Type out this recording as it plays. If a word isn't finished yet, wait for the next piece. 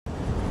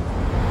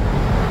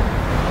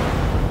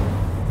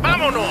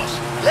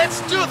Vámonos!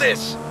 Let's do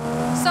this!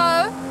 So,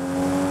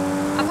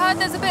 I've heard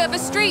there's a bit of a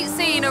street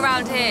scene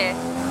around here.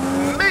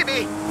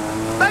 Maybe.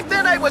 Back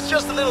then I was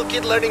just a little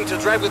kid learning to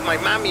drive with my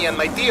mommy and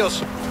my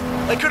tios.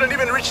 I couldn't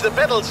even reach the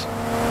pedals.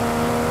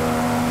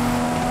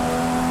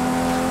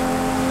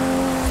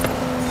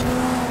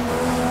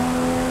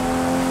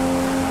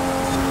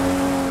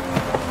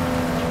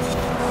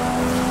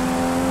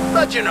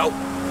 But you know,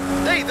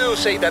 they do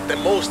say that the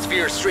most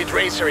fierce street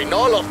racer in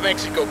all of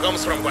Mexico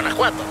comes from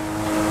Guanajuato.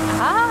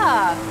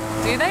 Ah,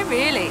 do they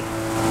really?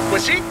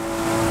 Pues sí,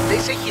 they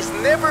say he's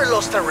never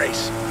lost a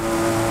race.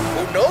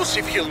 Who knows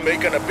if he'll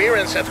make an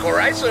appearance at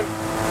Horizon?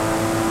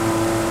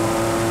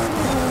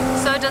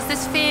 So does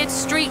this feared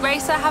street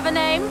racer have a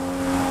name?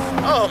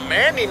 Oh,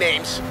 many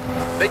names.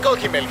 They call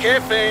him El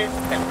Jefe,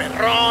 El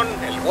Perrón,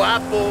 El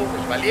Guapo,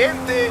 El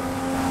Valiente.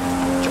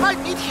 You might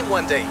meet him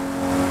one day.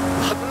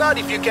 But not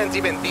if you can't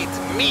even beat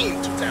me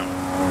into town.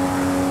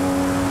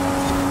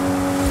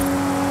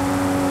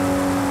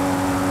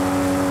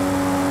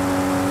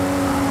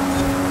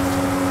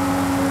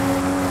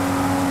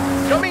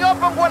 Coming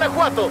up on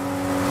Guanajuato.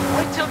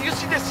 Wait till you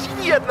see the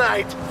city at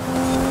night.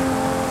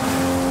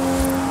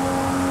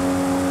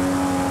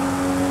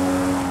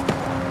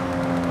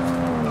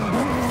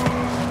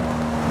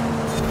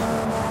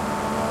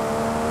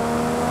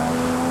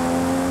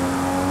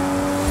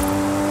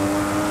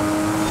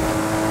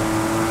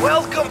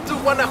 Welcome to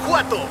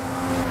Guanajuato,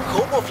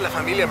 home of La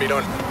Familia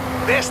Mirón,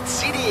 best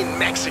city in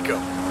Mexico.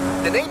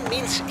 The name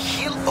means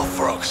Hill of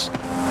Frogs.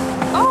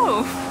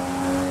 Oh,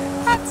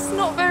 that's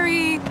not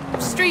very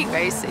street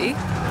racy.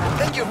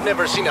 Then you've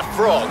never seen a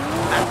frog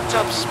at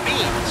top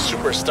speed,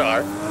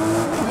 superstar.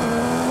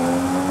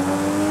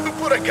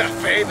 Put a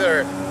cafe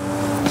there.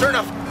 Turn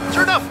off,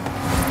 turn off.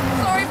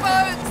 Sorry,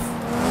 folks.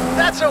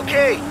 That's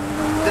okay.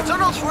 The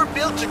tunnels were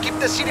built to keep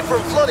the city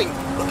from flooding,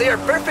 but they are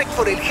perfect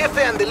for El Jefe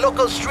and the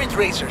local street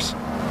racers.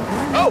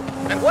 Oh,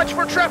 and watch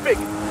for traffic.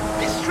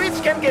 These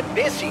streets can get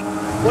busy,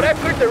 but I've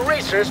heard the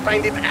racers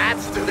find it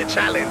adds to the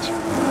challenge.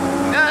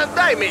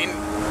 I mean,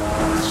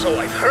 so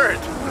I've heard.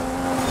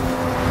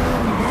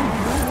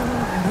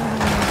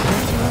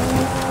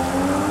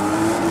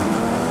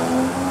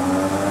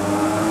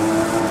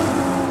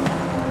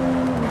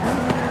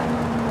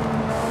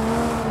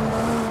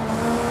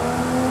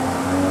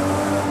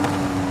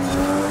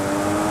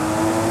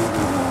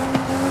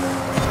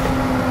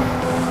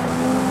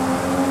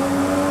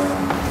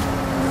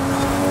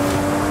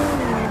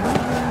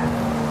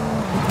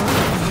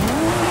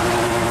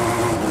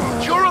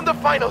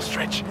 Final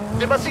stretch.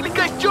 The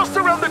Basilica is just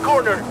around the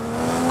corner.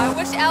 I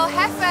wish El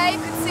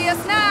Jefe could see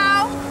us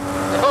now.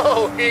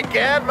 Oh, he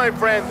can, my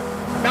friend.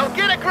 Now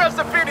get across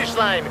the finish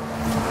line.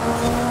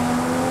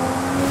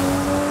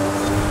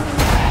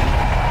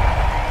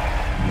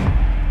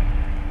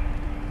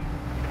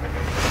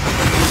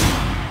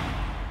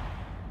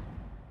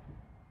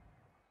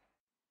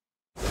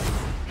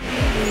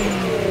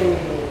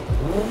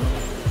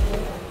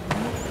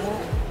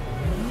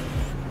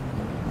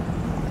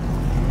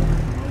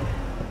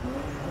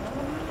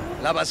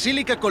 La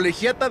Basílica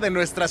Colegiata de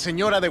Nuestra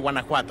Señora de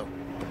Guanajuato.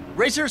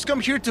 Racers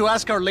come here to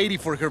ask Our Lady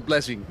for her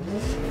blessing.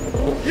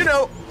 You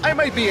know, I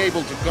might be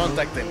able to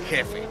contact El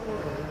Jefe.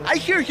 I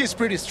hear he's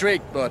pretty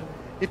strict, but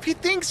if he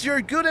thinks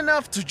you're good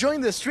enough to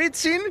join the street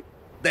scene,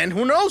 then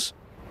who knows?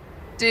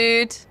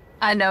 Dude,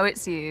 I know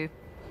it's you.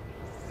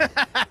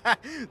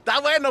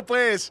 Está bueno,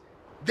 pues.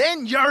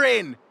 Then you're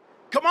in.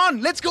 Come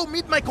on, let's go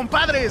meet my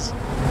compadres.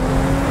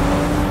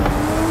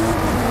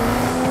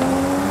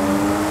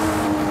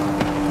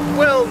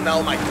 Well,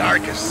 now my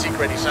darkest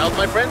secret is out,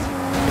 my friend.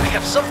 I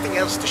have something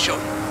else to show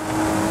you.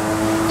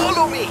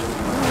 Follow me!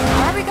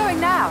 Where are we going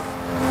now?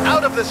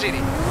 Out of the city,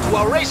 to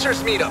our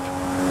racers meetup.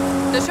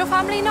 Does your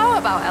family know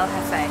about El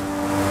Jefe?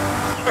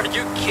 Are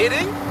you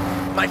kidding?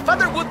 My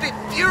father would be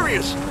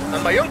furious,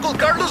 and my Uncle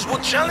Carlos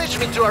would challenge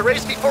me to a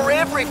race before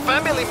every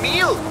family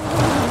meal.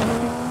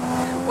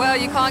 Well,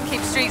 you can't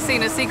keep street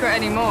scene a secret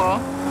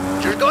anymore.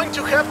 You're going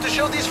to have to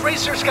show these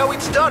racers how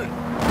it's done.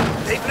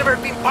 They've never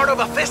been part of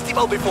a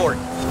festival before.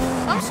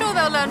 I'm sure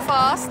they'll learn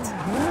fast.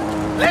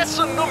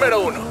 Lesson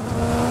número uno.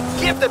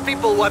 Give the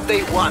people what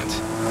they want.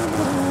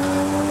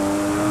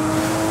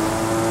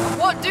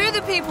 What do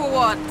the people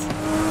want?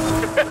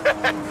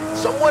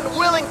 Someone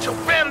willing to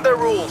bend the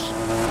rules.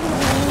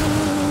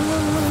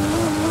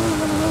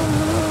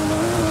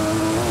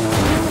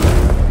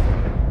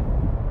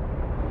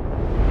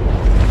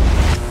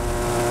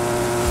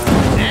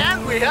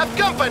 And we have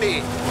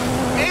company.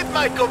 Meet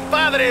my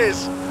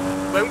compadres.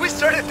 When we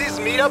started this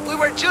meetup, we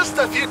were just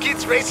a few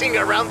kids racing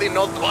around in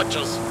old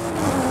cochos.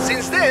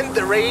 Since then,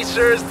 the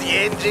racers, the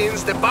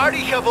engines, the party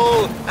have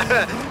all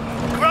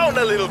grown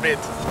a little bit.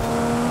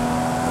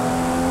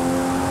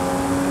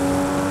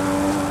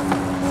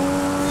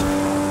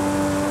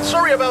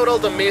 Sorry about all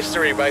the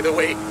mystery, by the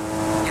way.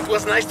 It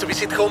was nice to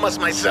visit home as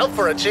myself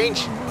for a change.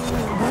 It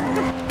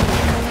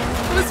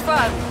was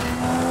fun.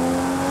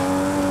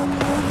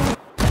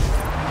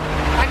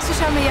 Thanks for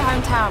showing me your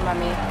hometown,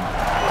 Mummy.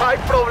 My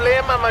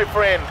problema, my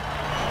friend.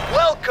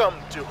 Welcome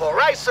to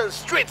Horizon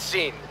Street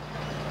Scene.